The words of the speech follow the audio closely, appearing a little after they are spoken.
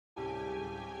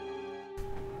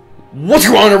What's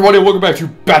going on, everybody? Welcome back to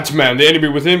Batman, the enemy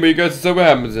within, but you guys see what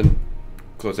happens and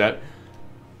close that.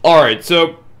 Alright,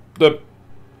 so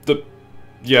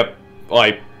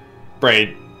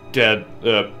brain dead.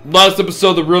 Last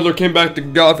episode the Riddler came back to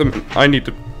Gotham.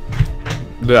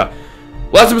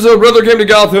 Last episode Riddler came to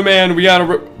Gotham and we got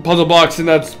a puzzle box, and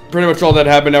that's pretty much all that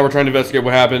happened. Now we're trying to investigate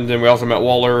what happened, and we also met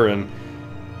Waller, and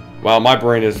wow, my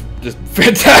brain is just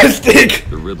fantastic!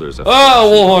 The Riddler's a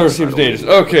Waller seems dangerous.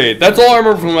 Okay, that's all I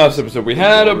remember from last episode. We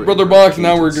had a Riddler box, and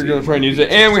now we're gonna try and use it,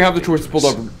 and we have the choice pulled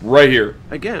up right here.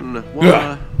 Again,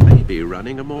 Waller may be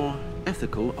running a more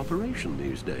ethical operation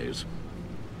these days.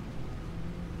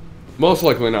 Most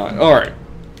likely not. Alright.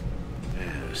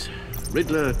 Yes.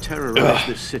 Riddler terrorized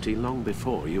this city long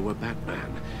before you were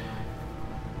Batman.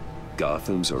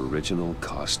 Gotham's original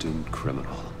costumed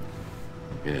criminal.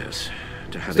 Yes.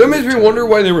 Still makes me wonder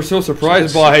why they were so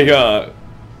surprised by, still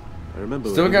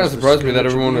kind of surprised me that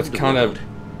everyone was kind of...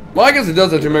 Well, I guess it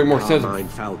does actually make more sense.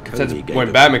 Since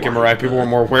when Batman came around, people were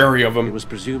more wary of him. He was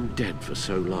presumed dead for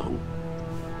so long.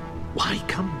 Why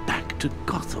come back to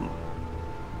Gotham?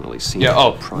 Well, he seemed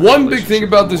one big thing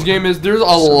about this game is there's a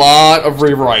lot of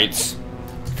rewrites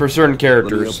for certain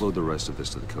characters. Let me upload the rest of this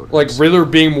to the code. Like Riddler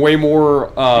being way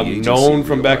more known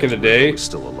from back in the day.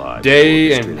 Still alive.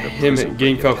 Day and him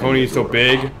getting Falcone so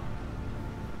big.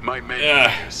 My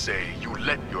men say you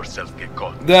let yourself get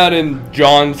caught. That and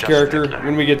John's character,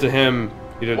 when we get to him,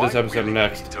 either this episode or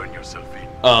next. Turn yourself in.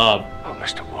 Oh,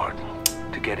 Mr. Warden,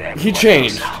 to get he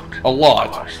changed a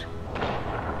lot.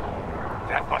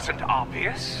 That wasn't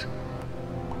obvious.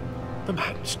 The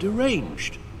man's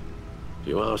deranged. If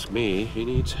you ask me, he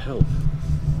needs help.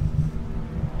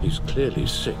 He's clearly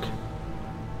sick.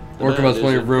 Orca has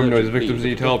plenty of room, knows victims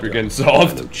need help, you're getting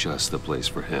solved. Just the place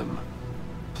for him.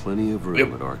 Plenty of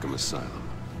room at Arkham Asylum.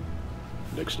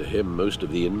 Next to him, most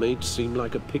of the inmates seem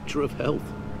like a picture of health.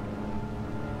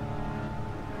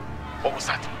 What was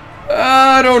that?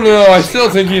 I don't know. I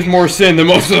still think he's more sin than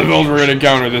most of the villains we're going to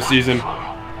encounter this season.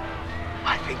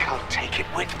 I think I'll take it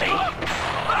with me.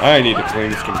 I need to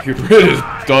clean this computer. It is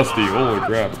dusty. Holy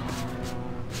crap.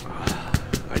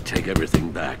 I take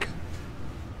everything back.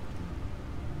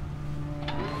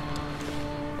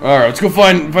 Alright, let's go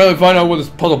finally find out what this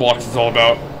puzzle box is all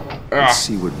about. Let's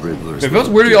see what Riddler's... It feels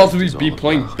weird to also be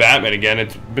playing Batman again.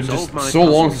 It's been just so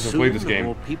long since I played this game.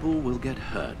 More people will get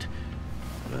hurt.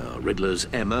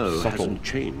 Riddler's MO hasn't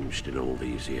changed in all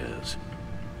these years.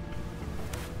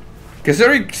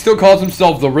 Considering he still calls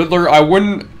himself the Riddler, I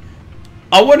wouldn't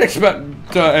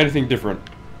expect anything different.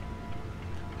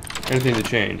 Anything to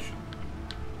change.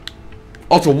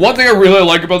 Also, one thing I really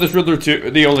like about this Riddler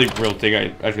too, the only real thing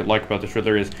I actually like about this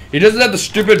Riddler is he doesn't have the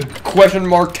stupid question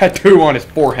mark tattoo on his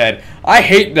forehead. I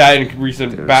hate that in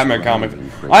recent Batman comics.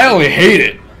 I only hate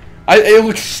it. It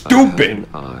looks stupid.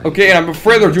 Okay, and I'm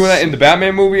afraid they're doing that in the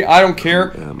Batman movie. I don't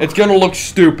care. It's gonna look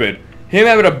stupid. Him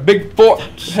having a big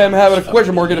him having a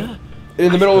question mark in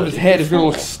the middle of his head is gonna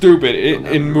look stupid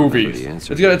in movies. It's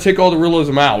gonna take all the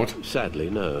realism out. Sadly,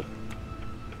 no.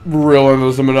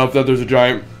 Realism enough that there's a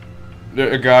guy in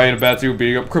a batsuit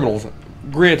beating up criminals.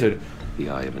 Granted. The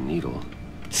eye of a needle.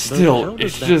 Still,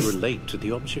 it's just relate to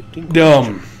the object in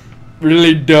dumb.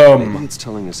 Really dumb. Maybe it's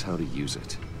telling us how to use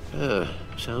it.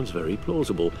 Sounds very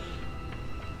plausible.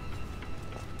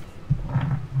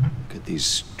 Look at these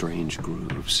strange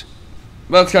grooves.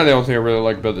 That's kind of the only thing I really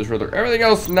like about this Riddler. Everything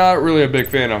else, not really a big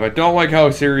fan of. I don't like how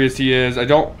serious he is. I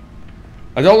don't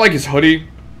like his hoodie.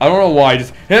 I don't know why.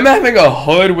 Just him having a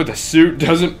hood with a suit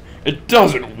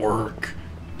doesn't work.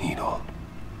 Needle.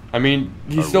 I mean,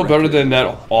 he's still better than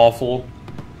that awful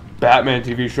Batman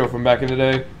TV show from back in the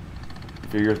day, a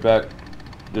few years back.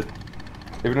 Just,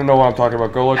 if you don't know what I'm talking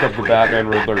about, go look up the Batman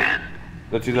Riddler.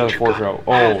 The 2004 show.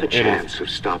 Oh, it is. Of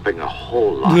stopping a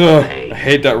whole lot of I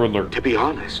hate that Riddler. To be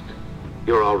honest,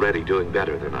 you're already doing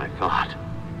better than I thought.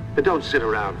 But don't sit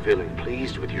around feeling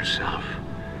pleased with yourself,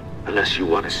 unless you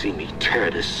want to see me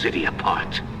tear this city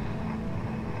apart.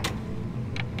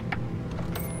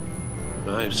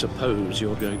 I suppose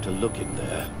you're going to look in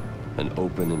there. An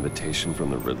open invitation from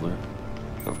the Riddler?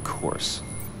 Of course.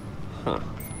 Huh.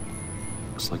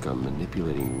 Looks like I'm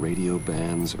manipulating radio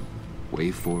bands or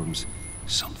waveforms.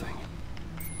 Something.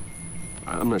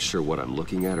 I'm not sure what I'm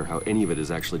looking at or how any of it is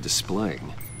actually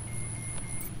displaying.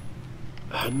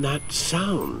 And that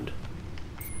sound?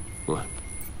 What?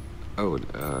 Oh,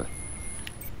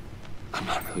 I'm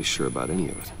not really sure about any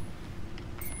of it.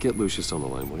 Get Lucius on the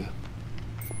line, will you?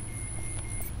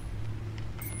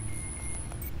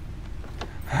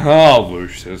 Oh,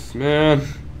 Lucius, man.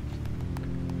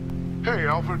 Hey,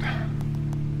 Alfred.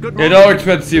 What's going on? Hey, Alfred. What are you doing? Nothing. Just looking for a Good Yeah, morning. don't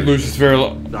expect to see Lucius very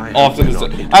often.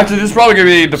 Actually, this is probably gonna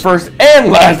be the first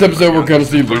and last episode we're gonna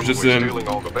see Lucius in. Stealing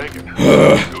all the bacon.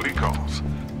 Duty calls.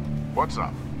 What's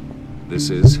up?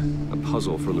 This is a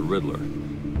puzzle from the Riddler.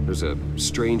 There's a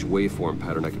strange waveform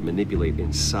pattern I can manipulate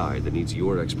inside that needs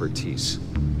your expertise.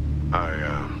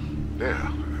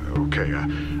 Yeah, okay.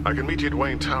 I can meet you at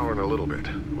Wayne Tower in a little bit.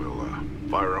 We'll,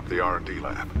 fire up the R&D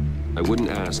lab. I wouldn't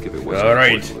ask if it was All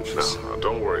right. Lucius. No,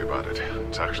 don't worry about it.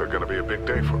 It's actually gonna be a big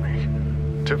day for me.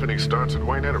 Tiffany starts at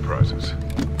Wayne Enterprises.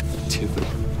 Tiffany.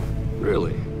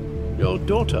 Really? Your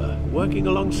daughter working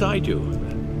alongside you.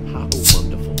 How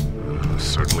wonderful.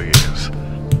 Certainly is.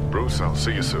 Bruce, I'll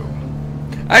see you soon.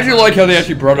 I actually like how they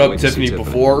actually brought up Wait to see Tiffany Tiffany.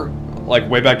 before, like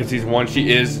way back in season 1.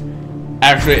 She is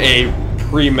actually a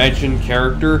pre-mentioned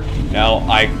character. Now,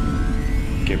 I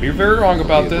can be very wrong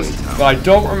about this, but I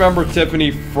don't remember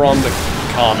Tiffany from the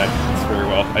comics very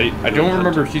well. I don't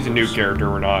remember if she's a new character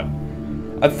or not.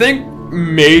 I think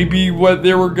maybe what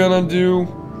they were gonna do,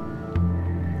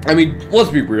 I mean, let's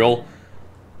be real,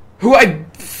 who I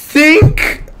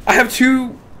think, I have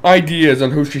two ideas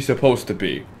on who she's supposed to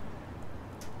be.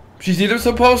 She's either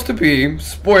supposed to be,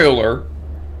 spoiler,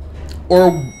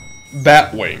 or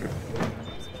Batwing.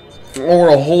 Or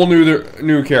a whole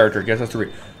new character. I guess that's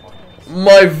three.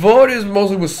 My vote is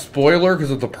mostly with spoiler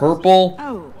because of the purple.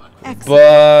 Oh, excellent.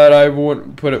 But I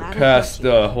wouldn't put it past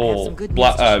the whole Good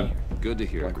to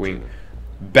hear. Blackwing,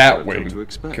 I've come to Batwing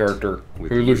expect. character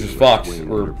With who you Lucius at Fox, Wayne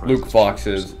or Enterprises Luke Fox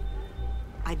is.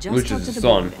 I just Lucius' talked to the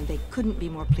son. board, and they couldn't be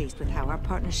more pleased with how our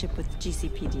partnership with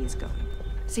GCPD is going.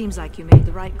 Seems like you made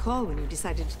the right call when you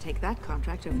decided to take that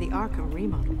contract over the Arkham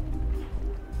remodel.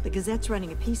 The Gazette's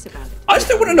running a piece about it. I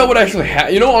still want to know what actually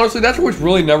happened. You know, honestly, that's which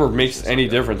really never makes any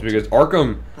difference because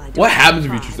Arkham. What happens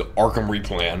if you choose the Arkham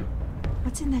replan?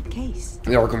 What's in that case?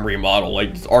 The Arkham remodel.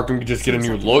 Like, does Arkham just get a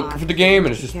new look for the game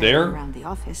and it's just there? Around the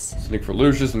office. Sneak for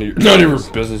Lucius and none of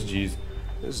your business, jeez.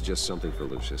 This is just something for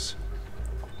Lucius.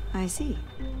 I see.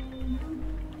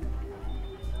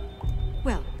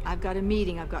 Well, I've got a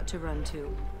meeting I've got to run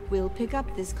to. We'll pick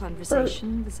up this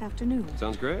conversation this afternoon.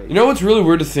 Sounds great. You know what's really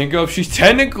weird to think of? She's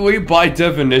technically, by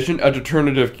definition, a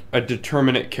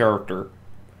determinate character.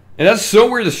 And that's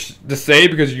so weird to say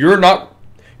because you're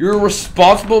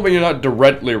responsible, but you're not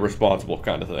directly responsible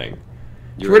kind of thing.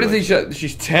 It's weird to think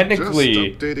she's technically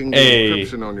Just updating the a...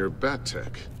 encryption on your bat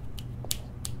tech.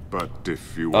 But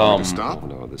if you want me to stop, Oh,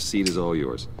 no, the seat is all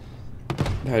yours.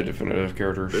 A definitive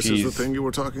character. this She's is the thing you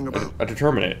were talking about. a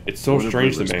determinate. It's so One of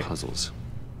strange to Riddler's me. Puzzles.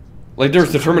 Like,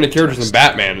 there's determinate characters in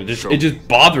Batman. It just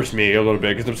bothers me a little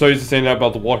bit because I'm so used to saying that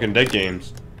about the Walking Dead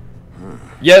games.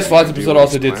 Yes, last episode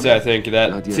also did say, I think,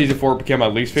 that season 4 became my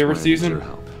least favorite That's why I need your season.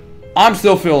 help. I'm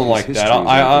still feeling like His that. history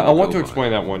I is want to nothing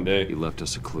explain that one He day. left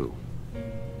us a clue.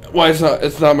 Why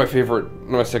it's not my favorite,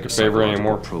 my second favorite Psychological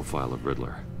anymore. Profile of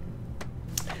Riddler.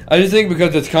 I just think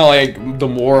because it's kind of like the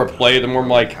more I play, the more I'm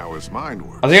like, How his mind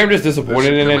works. I think I'm just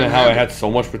disappointed in it come and in how it handy. had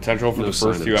so much potential for No the sign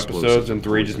first of two explosives episodes, and or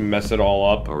 3 just poison. messed it all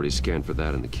up. Already scanned for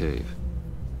that in the cave.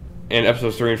 And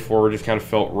episodes 3 and 4 just kind of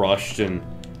felt rushed and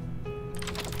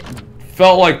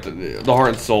felt like the heart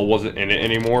and soul wasn't in it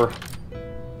anymore.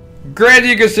 Granted,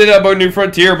 you could say that about New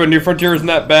Frontier, but New Frontier isn't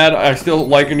that bad. I still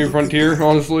like a New Frontier,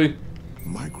 honestly.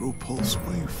 Micropulse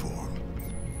waveform.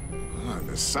 And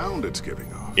the sound it's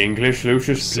giving off. English,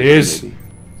 Lucius, please. Maybe.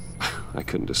 I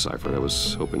couldn't decipher it. I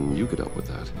was hoping you could help with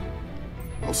that.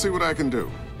 I'll see what I can do.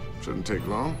 Shouldn't take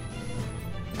long.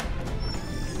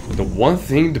 The one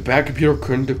thing the back computer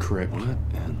couldn't decrypt. What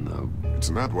in the... It's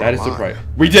not what That is I'm the right.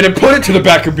 We didn't put it to the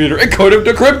back computer. It could have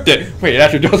decrypted it. Wait, it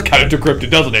actually does kind of decrypt it,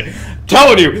 doesn't it? I'm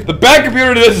telling you, the back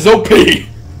computer to this is OP.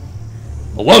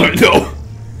 I love it though.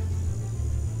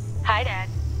 Hi, Dad.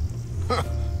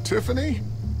 Tiffany?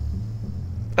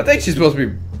 I think she's supposed to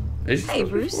be. Is she Hey,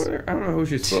 supposed to be Bruce. I don't know who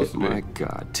she's supposed to be. My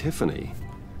God, Tiffany.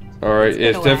 All right, been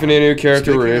is a while. Tiffany a new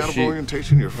character or Sneaking is out of she?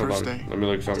 orientation your Hold first on, day? let me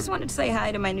look Just something. wanted to say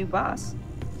hi to my new boss.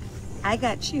 I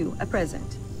got you a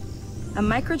present. A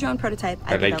micro-drone prototype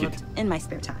I like developed in my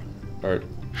spare time. All right.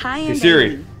 High-end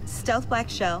Siri. LED, stealth black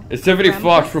shell. Is Tiffany ground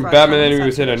Fox point from thrust Batman on the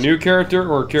Animated Series a new character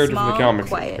or a character Small, from the comics?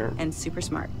 quiet, and super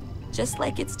smart. Just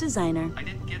like its designer. I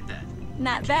didn't get that.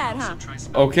 Not bad, huh?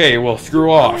 Okay, well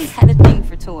screw Always off. had a thing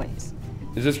for toys.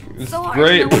 Is this So hard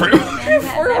great? to know what kind of man who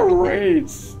has For a everything.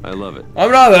 race. I love it.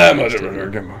 I'm not that much of a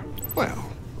nerd. Come on.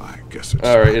 Well, I guess it's...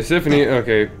 All right, is Tiffany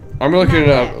okay? I'm looking it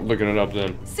Not up. bad. Looking it up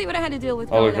then. See what I had to deal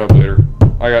with I'll look growing it up later.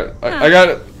 I got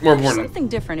it. More There's important. something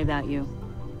different about you.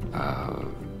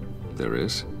 There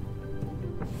is.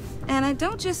 And I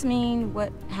don't just mean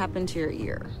what happened to your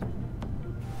ear.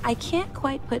 I can't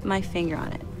quite put my finger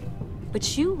on it.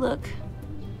 But you look...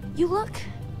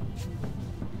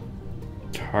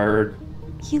 tired.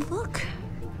 You look...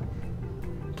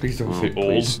 Please don't Oh, say old.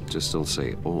 please just don't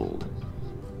say old.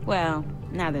 Well,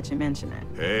 now that you mention it.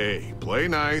 Hey, play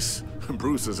nice.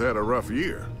 Bruce has had a rough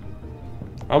year.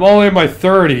 I'm only in my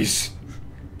 30s.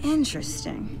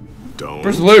 Interesting. Don't.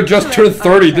 Bruce literally just turned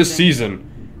 30 this season.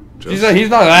 He's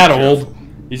not that old.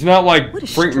 He's not like What a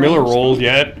Frank strange Miller old thing.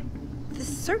 yet. The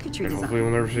circuitry And design. hopefully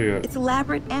we'll never see it. It's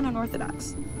elaborate and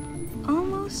unorthodox.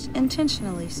 Almost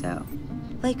intentionally so.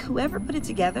 Like whoever put it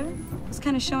together was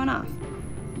kind of showing off.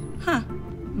 Huh.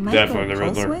 Definitely the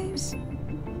Pulse Riddler. waves?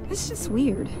 It's just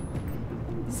weird.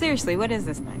 Seriously, what is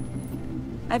this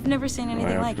thing? I've never seen I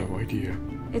anything have like no it. idea.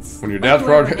 It's When your like dad's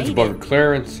whoever project, it's made above it.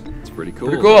 clearance. It's pretty cool.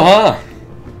 Pretty cool, huh?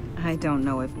 I don't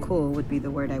know if cool would be the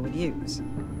word I would use.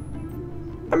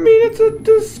 I mean, it's a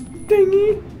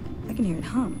thingy. I can hear it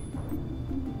hum.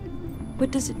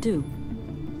 What does it do?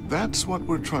 That's what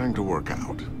we're trying to work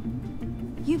out.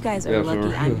 You guys are Yeah, so lucky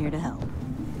we're- I'm here to help.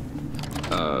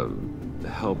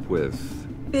 Help with...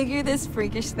 Figure this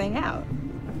freakish thing out.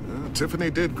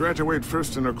 Tiffany did graduate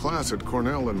first in her class at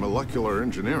Cornell in molecular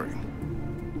engineering.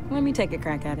 Let me take a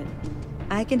crack at it.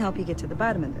 I can help you get to the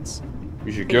bottom of this.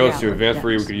 You should Figure go out to what advanced it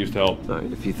where we does. could use help.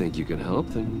 Alright, if you think you can help,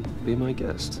 then be my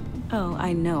guest. Oh,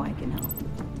 I know I can help.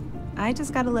 I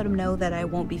just gotta let him know that I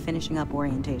won't be finishing up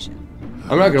orientation.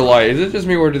 I'm not gonna lie, is it just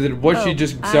me or did what she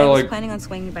just I sound was like, planning on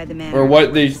swinging by the man. or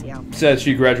what they See how- said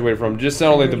she graduated from, just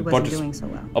sounded like really a bunch wasn't of doing so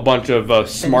well. a bunch of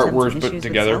smart having words some put issues with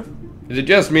together. self? Is it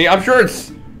just me? I'm sure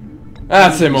it's.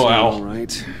 That's him, All wow.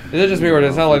 right. Is it just me or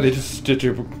does it sound like they just stitched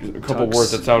a couple Tux,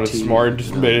 words that sounded tea, smart and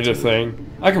just made it a thing?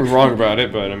 I could be wrong about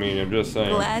it, but I mean, I'm just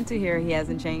saying. Glad to hear he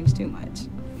hasn't changed too much.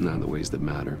 Not in the ways that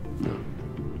matter. No.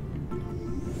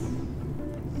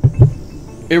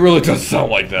 It really does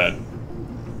sound like that.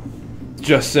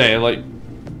 Just saying, like,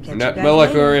 Catch you guys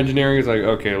molecular later. engineering is like,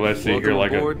 okay, let's see Welcome here,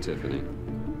 like aboard, Tiffany.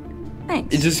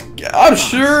 Thanks. it just, I'm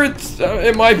sure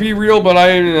it might be real, but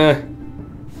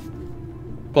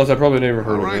plus I probably never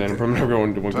heard All of right, it, and then. I'm never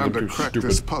going to Time to too crack stupid.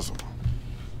 this puzzle.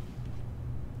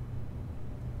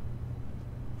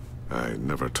 I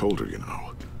never told her, you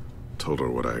know. Told her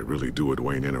what I really do at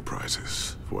Wayne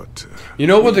Enterprises. What, You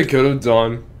know what they could have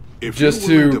done? if Just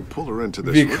you were willing to to pull her into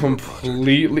this be Riddler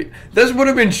completely. This would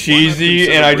have been cheesy,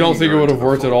 consider and I don't bringing think it her would have into the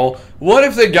worked at fold? all. What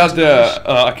if they got the?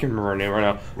 I can't remember her name right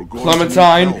now. We're going to need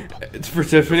Clementine. help. It's for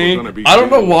Tiffany. gonna be I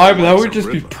don't know dealing why, with but that the would likes just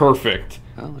of be Riddler. perfect.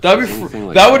 Well, if That'd it's be. anything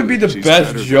like That would be the She's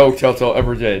best better joke than- Telltale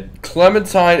ever did.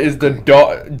 Clementine is the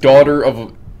daughter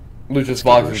of Lucius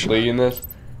Fox's Lee in this.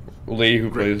 Lee, who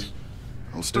plays.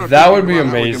 I'll start That thinking would be about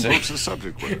how we can amazing. broach the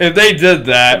subject with her. If they did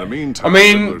that, In the meantime, I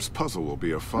mean, Riddler's puzzle will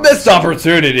be a fun missed subject.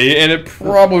 opportunity, and it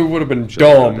probably would have been Shall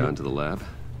we go down dumb. to the lab?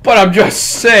 But I'm just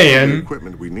The saying.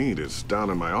 equipment we need is down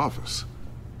in my office.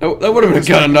 That would have been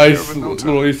kind of nice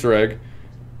little Easter egg.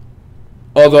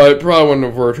 Although it probably wouldn't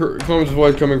have worked. Her Clement's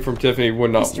voice coming from Tiffany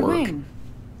would not Mr. work.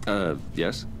 Wayne,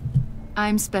 Yes?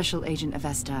 I'm Special Agent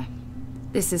Avesta.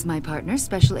 This is my partner,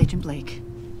 Special Agent Blake.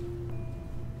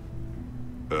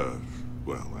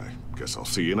 Well, I guess I'll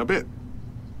see you in a bit.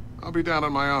 I'll be down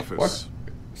in my office. What?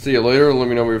 See you later. Let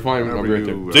me know where you find me. I'll be right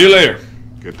Whenever there. you, See you later.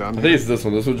 Get down I here. think it's this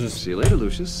one. This one just. See you later,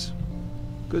 Lucius.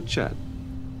 Good chat.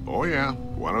 Oh yeah,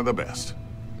 one of the best.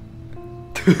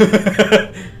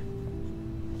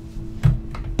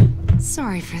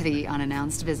 Sorry for the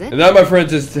unannounced visit. And that, my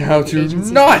friends, is how to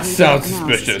Agency not behavior sound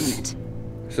analysis suspicious. unit.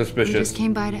 We Suspicious. just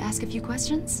came by to ask a few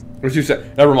questions. What you say?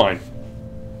 Never mind.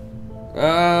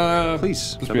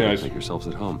 Please, Let's come be in. nice. Make yourselves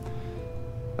at home.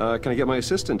 Can I get my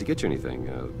assistant to get you anything?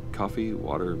 Coffee,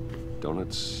 water,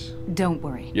 donuts? Don't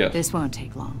worry. Yes. This won't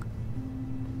take long.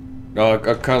 I'll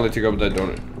kindly take up that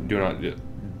donut. Do not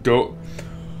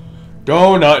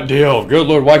deal. Good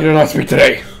lord, why can I not speak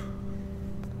today?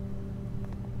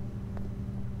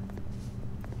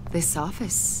 This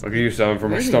office. I'll give you something for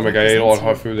my Really stomach. I ate a lot of hot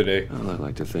represents food today. Well, I'd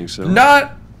like to think so.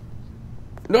 Not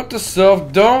the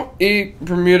self. Don't eat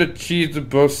Bermuda cheese with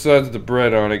both sides of the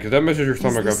bread on it, because that messes your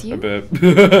stomach this up you? a bit.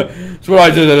 That's what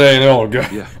I did today, and oh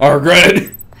god, Yeah. I regret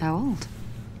it. How old?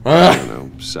 I don't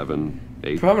know, 7,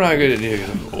 8. Probably not a good idea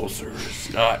because of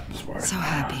ulcers. Not smart. So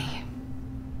happy.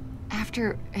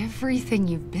 After everything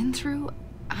you've been through,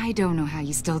 I don't know how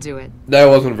you still do it. That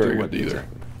wasn't very what good either.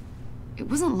 exactly? It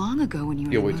wasn't long ago when you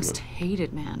were Yeah, the way too most much.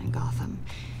 hated man in Gotham.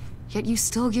 Yet you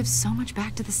still give so much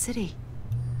back to the city.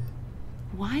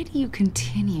 Why do you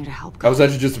continue to help I was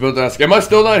Gotham? actually just about to ask, am I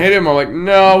still not hitting him? I'm like,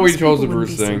 no, we Most chose the people wouldn't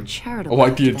Bruce be so thing. charitable I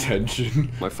like the like that.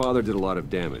 attention. My father did a lot of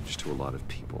damage to a lot of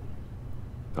people.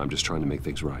 I'm just trying to make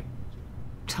things right.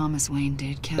 Thomas Wayne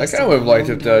did I cast kind of would have liked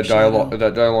a if long the dark dialogue, shadow.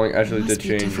 that dialogue actually It did must be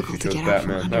change if difficult she to chose get out from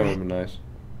Batman. under That would it. have been nice.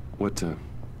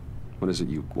 What is it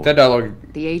you want? That dialogue.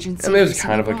 The agency I mean, it was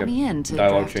kind of brought like me in to a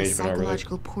dialogue draft a change, but not really.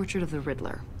 psychological portrait of the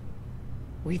Riddler.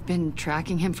 We've been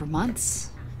tracking him for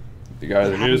months. The guy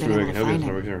in the We news haven't been movie able can to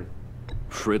help find you. him.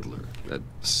 Riddler, that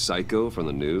psycho from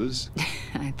the news?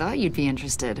 I thought you'd be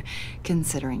interested,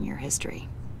 considering your history.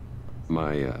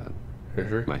 My,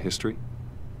 History? my history?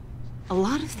 A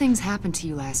lot of things happened to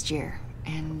you last year,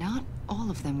 and not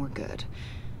all of them were good.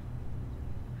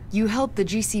 You helped the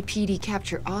GCPD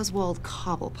capture Oswald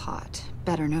Cobblepot,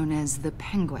 better known as the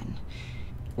Penguin.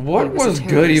 What He was a was good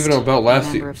terrorist, even about a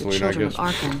last member of the season? I Children guess. of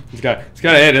Arkham. It's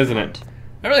kind of it, isn't it?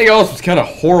 Everything else was kind of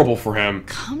horrible for him.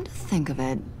 Come to think of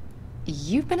it,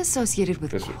 you've been associated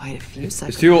with quite a few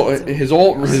psychopaths.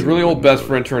 His really old best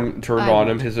friend turned on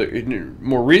him. His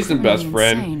more recent best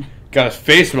friend insane. got his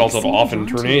face melted seem off and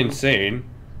drawn turned to you. insane.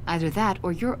 Either that,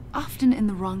 or you're often in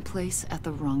the wrong place at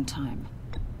the wrong time.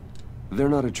 They're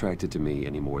not attracted to me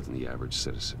any more than the average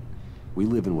citizen. We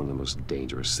live in one of the most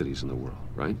dangerous cities in the world,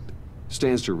 right?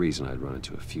 Stands to reason I'd run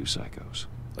into a few psychos.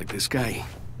 Like this guy.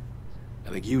 I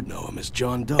think you'd know him as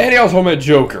John Doe. And he also met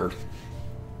Joker.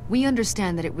 We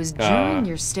understand that it was during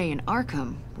your stay in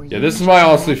Arkham where Yeah, you this is mentioned my you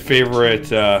honestly had favorite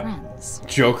friends.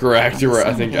 Joker actor I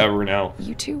Some think of them, ever now.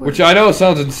 You two were Which I know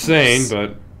sounds insane,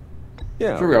 but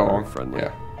Yeah, sure we're along. friendly.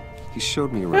 Yeah, He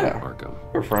showed me around Yeah. Arkham.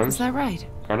 we're friends. Is that right?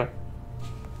 Kinda.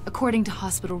 According to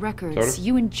hospital records, Sort of.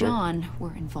 you and John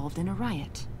were involved in a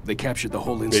riot. They captured the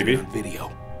whole incident on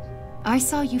video. I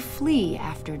saw you flee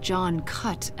after John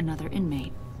cut another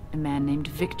inmate, a man named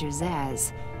Victor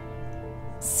Zaz.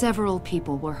 Several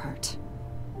people were hurt.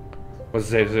 What's it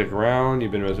say to stick around?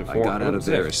 You've been with it I for. got out of What's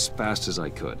there it? as fast as I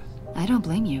could. I don't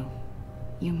blame you.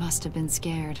 You must have been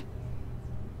scared.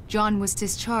 John was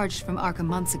discharged from Arkham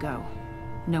months ago.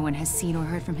 No one has seen or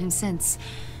heard from him since.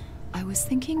 I was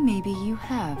thinking maybe you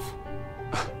have.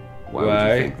 Why would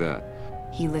Why? you think that?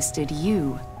 He listed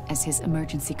you as his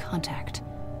emergency contact.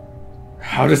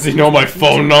 How does he know my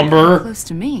phone number? Close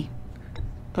to me.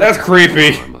 That's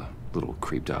creepy. I'm a little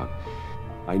creeped out.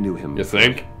 I knew him. You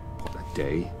think? That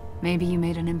day. Maybe you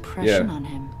made an impression Yeah. on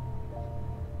him.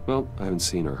 Well, I haven't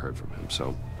seen or heard from him,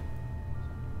 so.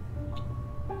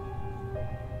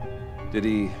 Did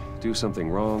he do something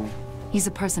wrong? He's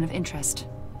a person of interest.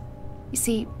 You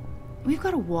see, we've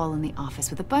got a wall in the office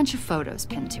with a bunch of photos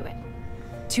pinned to it.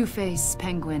 Two-Face,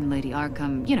 Penguin, Lady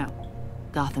Arkham, you know,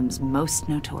 Gotham's most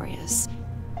notorious.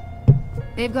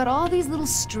 They've got all these little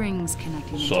strings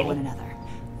connecting them to Subtle. one another,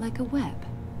 like a web.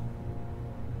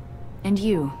 And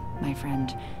you, my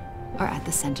friend, are at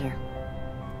the center.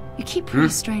 You keep pretty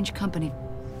strange company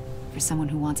for someone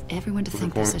who wants everyone to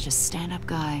think they're point. such a stand-up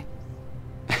guy.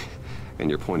 And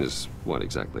your point is what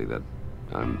exactly? That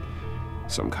I'm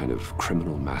some kind of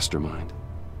criminal mastermind?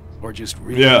 Or just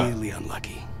really Yeah.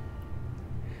 unlucky.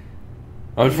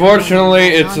 Unfortunately,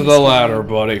 it's the latter,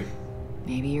 buddy.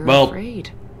 Maybe you're Well,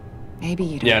 afraid. Maybe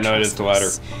you don't yeah, no, it trust is the latter.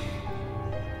 us.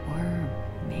 Or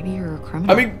maybe you're a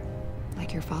criminal. I mean,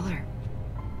 like your father.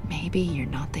 Maybe you're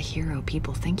not the hero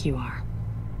people think you are.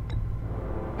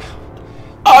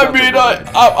 I'm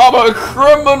a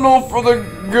criminal for the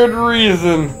good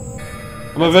reason.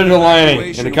 I'm a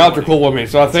vigilante, and the cops are cool with me,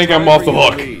 so I think I'm off the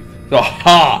hook. So,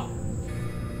 ha!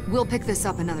 We'll pick this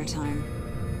up another time.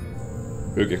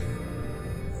 Okay.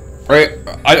 Right,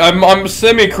 I'm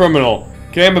semi-criminal.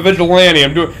 Okay, I'm a vigilante.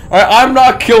 I'm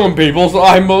not killing people, so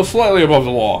I'm most slightly above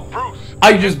the law. Bruce,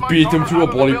 I just beat them to a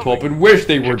bloody pulp and wish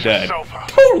they were dead.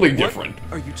 Totally different.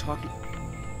 Are you talking?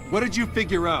 What did you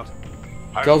figure out?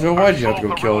 Jojo, why'd you have to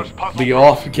go kill Lee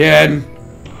off again?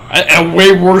 A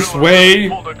way worse way?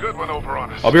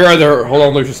 I'll be right there. Hold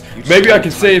on, Lucius. Maybe I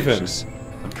can save him.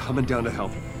 I'm coming down to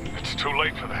help. It's too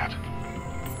late for that.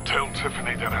 Tell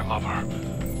Tiffany that I love her.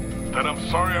 That I'm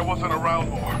sorry I wasn't around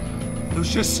more.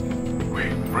 Lucius! We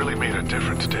really made a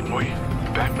difference, didn't we,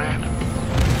 Batman?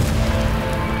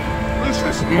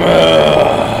 Lucius!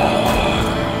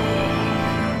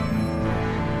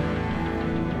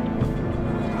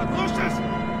 Lucius!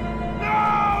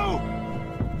 No!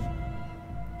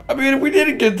 I mean, we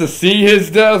didn't get to see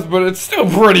his death, but it's still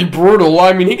pretty brutal.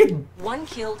 I mean, he could. One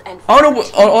killed and I don't know.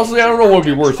 Honestly, I don't know what would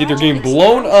be worse: either getting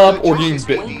blown up or getting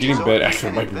bit. Getting bit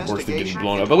actually might be worse than getting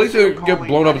blown up. At least it get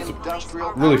blown up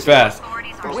really fast.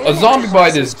 A zombie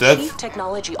bite is death.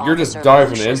 You're just dying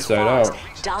from the inside out.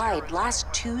 Died last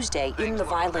Tuesday in the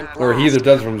violent blast. Or he either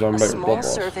dies from a zombie bite or small blood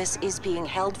loss. service is being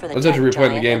held for the I was actually dead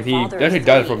replaying the giant game. He and father actually of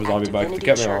died three from a zombie at bite. To Divinity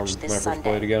kept me on Church when I this first Sunday.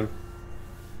 played again.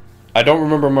 I don't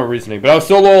remember my reasoning, but I was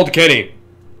still loyal to Kenny.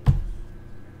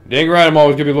 Dang right, I'm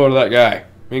always gonna be loyal to that guy.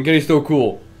 I mean, Kenny's still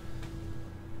cool.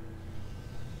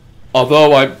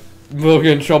 Although I will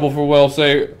get in trouble for what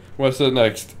I said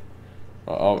next.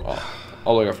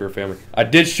 I'll look out for your family. I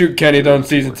did shoot Kenny though in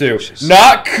season 2.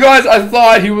 Not because I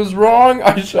thought he was wrong.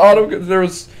 I shot him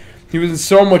because he was in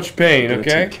so much pain.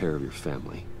 Okay. Take care of your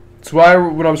family. That's why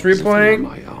when I was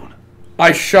replaying,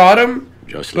 I shot him,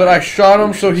 but I shot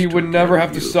him so he would never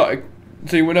have to so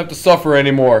he wouldn't have to suffer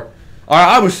anymore.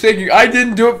 I was thinking I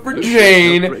didn't do it for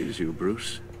Jane.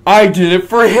 I did it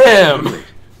for him.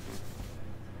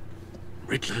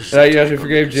 You actually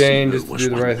forgave Jane just to do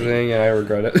the right thing, and I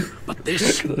regret it. But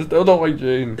this, I still don't like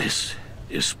Jane. This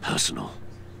is personal.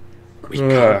 We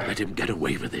can't let him get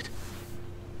away with it.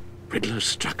 Riddler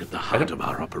struck at the heart of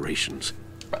our operations.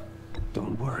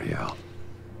 Don't worry, Al.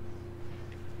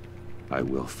 I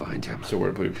will find him. So what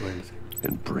are we playing?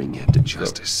 And bring him to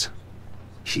justice.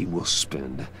 He will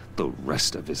spend the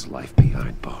rest of his life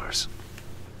behind bars.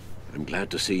 I'm glad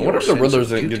to see. I wonder if the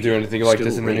Riddler's going to do anything like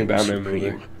this in the new Batman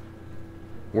movie,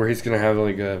 where he's going to have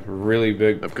like a really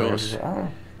big. Of course,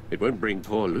 it won't bring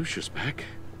poor Lucius back.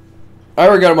 I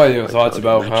already got my thoughts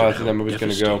about how I think that movie's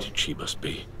going to go. She must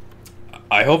be.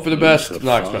 I hope for the best. I'm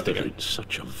not expecting it in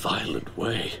such a violent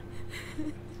way.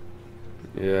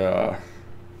 Yeah.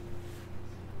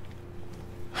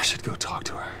 I should go talk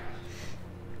to her.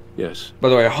 Yes. By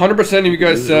the way, 100% of you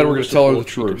guys said we're going to tell her the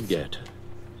truth.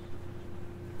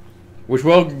 Which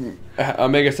will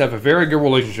make us have a very good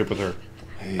relationship with her.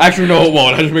 Actually, no, it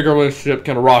won't. I just make our relationship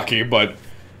kind of rocky, but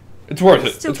it's worth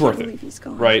it. It's worth it.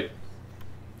 Right?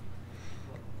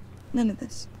 None of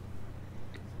this.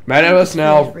 Mad at us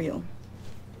now. Real.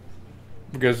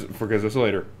 Forgive us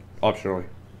later. Optionally.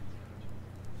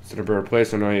 It's in a better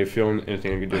place. I know you feel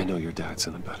anything I can do. I know your dad's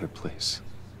in a better place.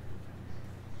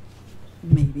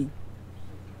 Maybe.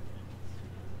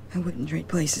 I wouldn't trade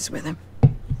places with him.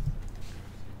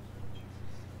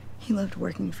 He loved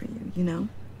working for you, you know?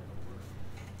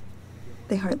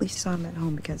 They hardly saw him at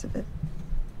home because of it.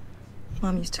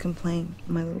 Mom used to complain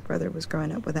my little brother was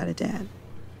growing up without a dad.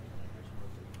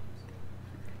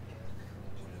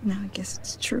 Now I guess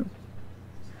it's true.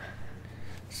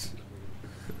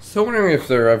 So wondering if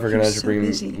they're ever going to so bring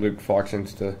busy. Luke Fox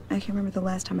into... I can't remember the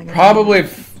last time I got... Probably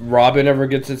if Robin ever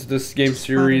gets into this game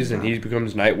series and he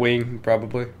becomes Nightwing,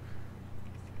 probably.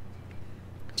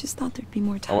 Just thought there'd be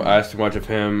more time. I asked too much of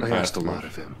him. I asked a lot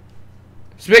of him.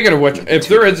 Speaking of which, if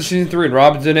there is a season 3 and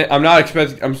Robin's in it, I'm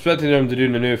expecting them to do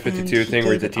the new 52 thing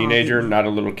where he's a teenager, not a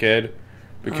little kid.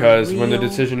 Because when the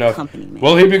decision of,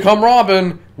 will he become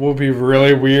Robin, will be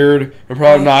really weird and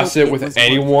probably not sit with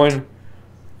anyone.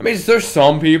 I mean, there's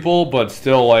some people, but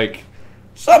still, like,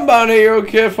 somebody who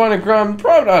can't find a crime,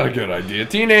 probably not a good idea.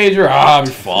 Teenager, I'll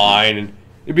be fine. And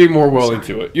you'd be more willing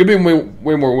to it. You'd be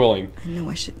way more willing. I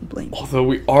know I shouldn't blame you. Although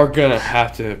we are going to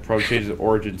have to probably change the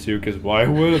origin, too, because why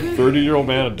would a 30-year-old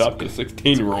man adopt a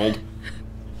 16-year-old?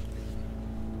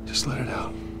 Just let it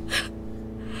out.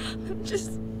 I'm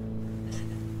just...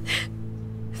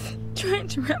 trying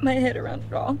to wrap my head around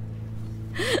it all.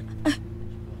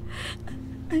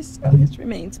 I saw his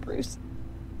remains, Bruce.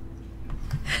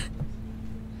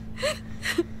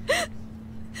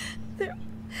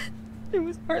 There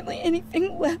was hardly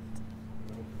anything left.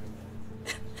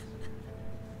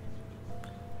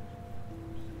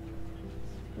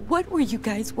 What were you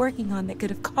guys working on that could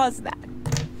have caused that?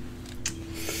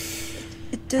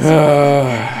 It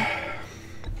doesn't...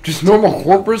 Just normal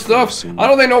corporate stuff? I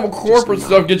don't think normal corporate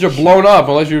stuff gets you blown up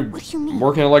unless you're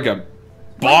working at like a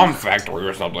bomb factory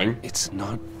or something. It's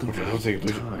not the I don't think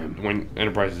time. when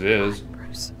Enterprises is.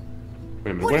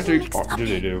 Wait a minute, what do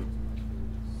they do?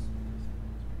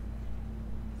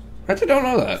 I actually don't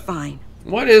know that. Fine.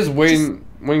 What is Wayne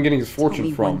getting his fortune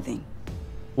One from? thing.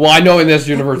 Well, I know in this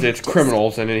universe it's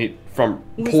criminals and from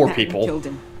poor people.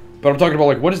 But I'm talking about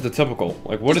like what is the typical?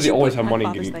 Like what do they always have money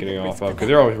getting off of? Because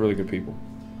they're always really good people.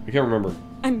 I can't remember.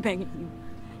 I'm begging you.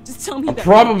 Just tell me that.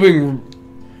 Probably.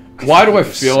 Why do I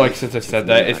feel like since I said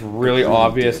that it's really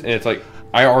obvious and it's like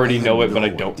I already know it but I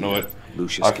don't know it. I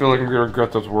feel like I'm gonna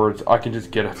regret those words. I can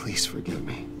just get it. Please forgive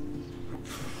me.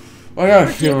 I got a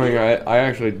feeling I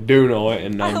actually do know it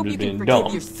and I'm just being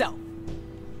dumb. Yourself.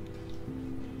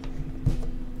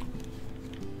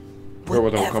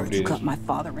 Whatever you got my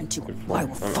father into, I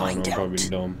will find out.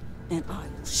 Dumb. And I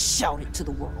will shout it to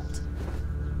the world.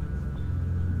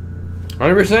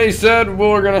 100% he said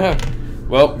we're gonna have.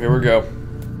 Well, here we go.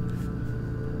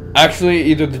 Actually,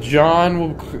 either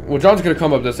John's gonna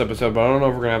come up this episode, but I don't know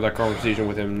if we're gonna have that conversation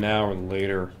with him now or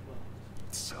later.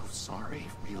 So sorry,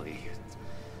 really.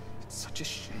 It's such a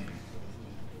shame.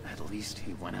 At least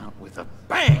he went out with a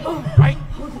bang, right?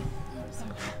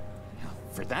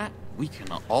 For that, we can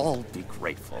all be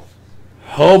grateful.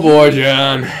 Oh boy,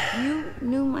 John. You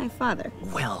knew my father.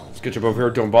 Well, Let's get you over here.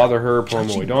 Don't bother her. Pull him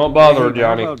away. Don't bother her, Hey,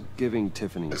 Johnny. How about giving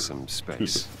Tiffany some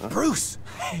space? Huh? Bruce!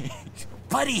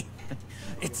 Buddy!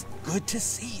 It's good to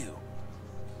see you.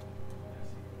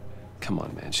 Come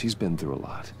on, man. She's been through a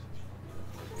lot.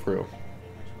 For real.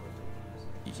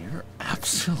 You're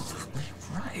absolutely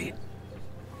right.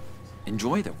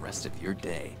 Enjoy the rest of your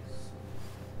day.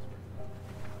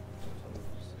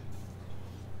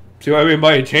 See what I mean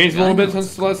by it changed a little bit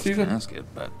since the last season? Ask it,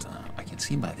 but I can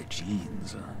see by the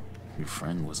jeans. Your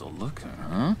friend was a looker,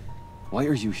 huh? Why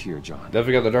are you here, John?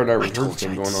 Definitely got the Dark Knight I Returns told you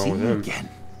thing I'd going see on with you him. again,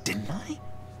 didn't I?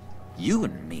 You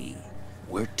and me,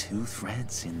 we're two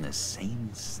threads in the same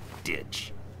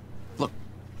stitch. Look,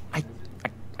 I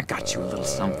got you a little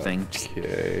something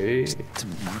Okay. just to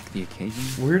mark the occasion.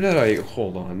 Where did I...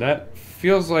 Hold on. That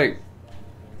feels like...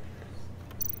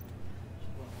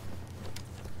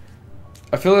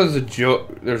 I feel there's a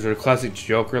joke. There's a classic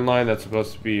Joker line that's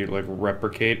supposed to be like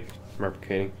replicating.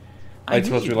 Like, it's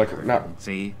supposed to be like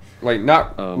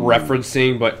not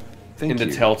referencing, but in the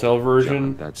Telltale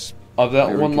version John, that's of that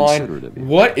very one line. considerate of you.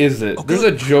 What is it? Oh, There's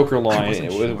a good. Joker I line wasn't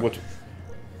with sure. which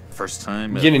First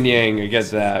time. yin and yang. I get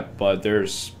that, but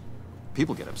there's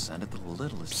People get upset at the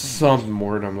littlest thing. some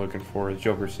word I'm looking for.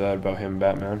 Joker said about him,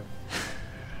 Batman.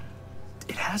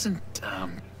 It hasn't.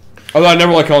 Although I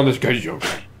never like calling this guy Joker.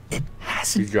 It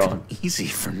hasn't He's John. been easy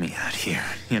for me out here,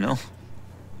 you know?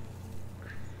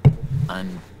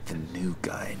 I'm the new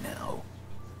guy now.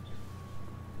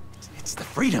 It's the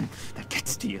freedom that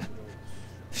gets to you.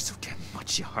 There's so damn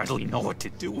much you hardly know what to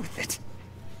do with it.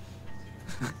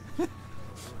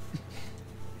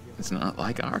 It's not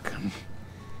like Arkham.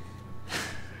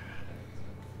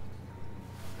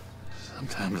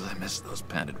 Sometimes I miss those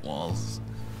padded walls.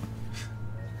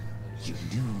 You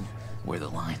knew where the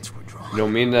lines were drawn. You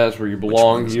don't mean that's where you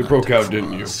belong. one's You not broke to out,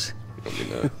 didn't you? cross. You don't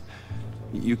mean that.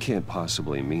 You can't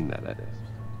possibly mean that.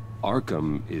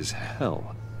 Arkham is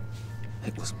hell.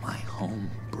 It was my home,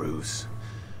 Bruce.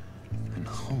 And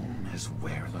home is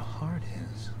where the heart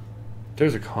is.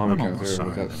 There's a comic I'm out almost there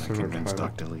with sorry that that I similar convinced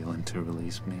title. Dr. Leland to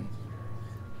release me.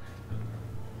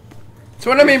 So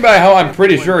what I mean by how I'm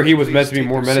pretty sure he was meant to be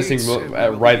more menacing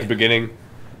right at the beginning.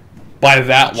 By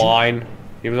that line,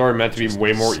 he was already meant to be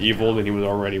way more evil than he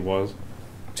already was.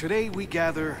 Today we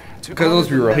gather to Because let's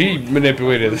be real, he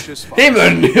manipulated. Lucius He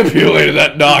manipulated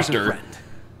that doctor. friend.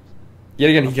 Yet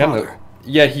again, he kind of. father.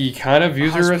 Yeah, he kind of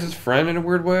views her as husband. his friend in a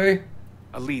weird way.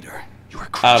 A leader. You are I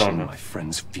crashing don't know. my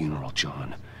friend's funeral,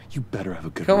 John. You better have a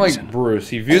good Kind of reason. like Bruce.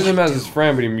 He views him as his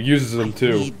friend, but he uses him I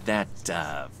too. need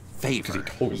that, favor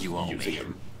Totally you owe using me.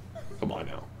 him. Come on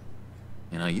now.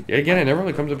 You know, you... Yeah, again, it never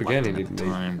really comes up again. liked He him at did.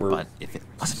 the time, We're but if it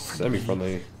wasn't for me,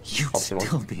 semi-friendly. you'd Often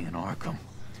still be in Arkham.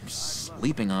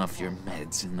 Sleeping off your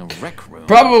meds in the rec room.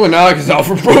 Probably not, because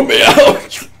Alfred broke me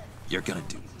out. You're gonna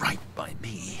do right by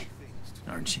me,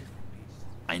 aren't you?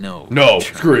 I know. No, you're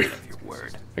screw it. trying to have your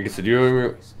word. Like I said,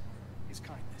 you.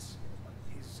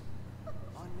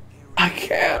 I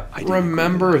can't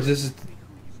remember if this is.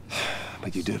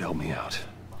 But you did help me out.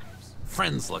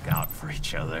 Friends look out for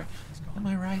each other. Am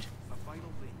I right? A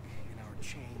vital link in our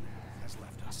chain has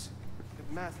left us.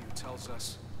 If Matthew tells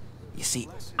us. You see,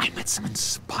 I met some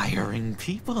inspiring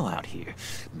people out here.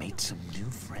 Made some new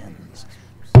friends.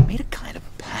 Made a kind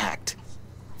of pact.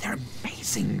 They're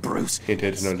amazing, Bruce. Hint,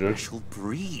 hint, no joke. Special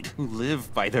breed who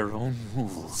live by their own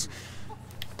rules.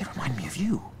 They remind me of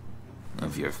you.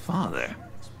 Of your father.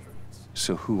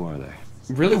 So who are they?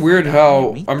 Really weird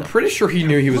how I'm pretty sure he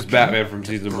knew he was Batman from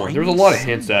season 1. There was a lot of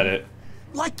hints at it.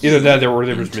 Like Either you that or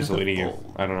they were just into the misleading you.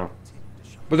 fold. I don't know.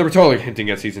 But they were totally hinting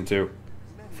at season 2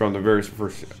 from the very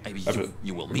first Maybe episode.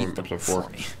 you will from meet them episode for 4.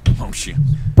 me, won't you?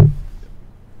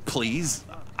 Please?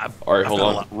 All right, I've hold got a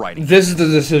on. lot writing. This is the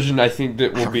decision I think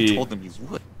that I will already be. told them you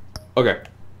would. Okay.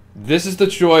 This is the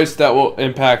choice that will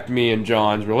impact me and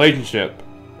John's relationship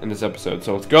in this episode.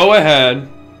 So let's go ahead.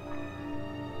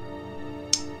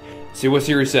 See what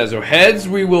Siri says. So heads,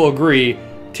 we will agree.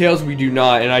 Tails, we do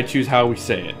not. And I choose how we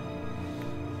say it.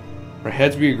 Right,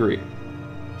 heads, we agree.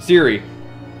 Siri.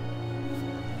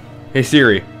 Hey,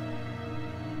 Siri.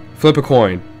 Flip a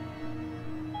coin.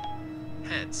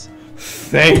 Heads.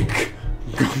 Thank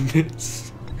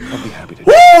goodness. I'll be happy to.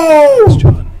 Woo!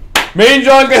 John. Me and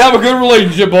John can have a good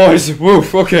relationship, boys.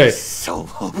 Woof, okay. So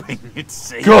hoping it's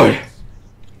safe. Good.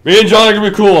 Me and John are gonna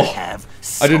be cool. Have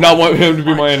I did not want him to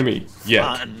be my enemy. Yet.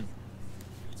 fun.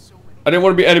 I didn't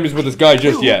want to be enemies with this guy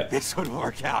just Knew yet. This would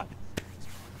work out.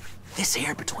 This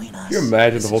air between us. Can you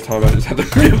imagine the whole time I just had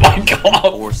to read my God.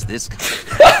 Force this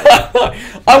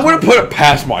I wouldn't put it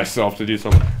past myself to do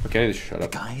something. Okay, I need to shut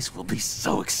up. guys will be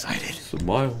so excited.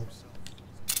 Smile.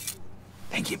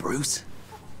 Thank you, Bruce.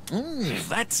 Ooh,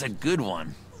 that's a good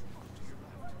one.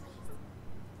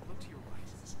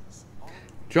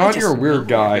 John, you're a weird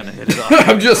guy.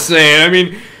 I'm just saying. I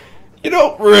mean, you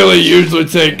don't really usually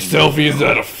take selfies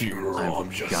at a funeral.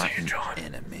 I'm just saying, John.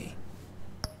 Enemy.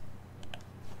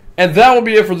 And that will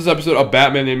be it for this episode of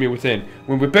Batman Enemy Within.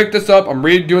 When we pick this up, I'm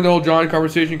redoing the whole Johnny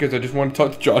conversation because I just want to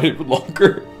talk to Johnny even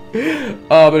longer.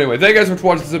 But anyway, thank you guys for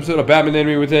watching this episode of Batman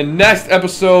Enemy Within. Next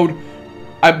episode,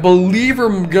 I believe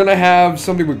we're going to have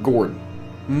something with Gordon.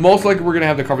 Most likely we're going to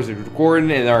have the conversation with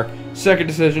Gordon, and our second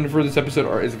decision for this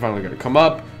episode is finally going to come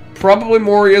up. Probably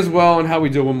Maury as well, and how we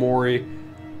deal with Maury.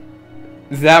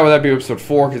 That would be episode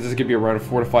 4, because this is going to be around a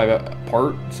 4 to 5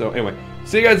 part. So anyway,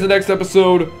 see you guys in the next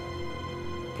episode.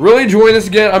 Really enjoying this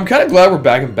again. I'm kind of glad we're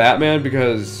back in Batman,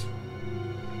 because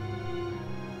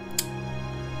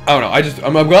I don't know,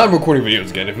 I'm glad I'm recording videos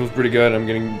again. It feels pretty good. I'm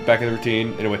getting back in the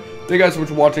routine. Anyway, thank you guys so much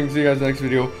for watching. See you guys in the next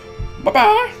video.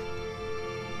 Bye-bye.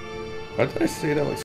 Why did I say that like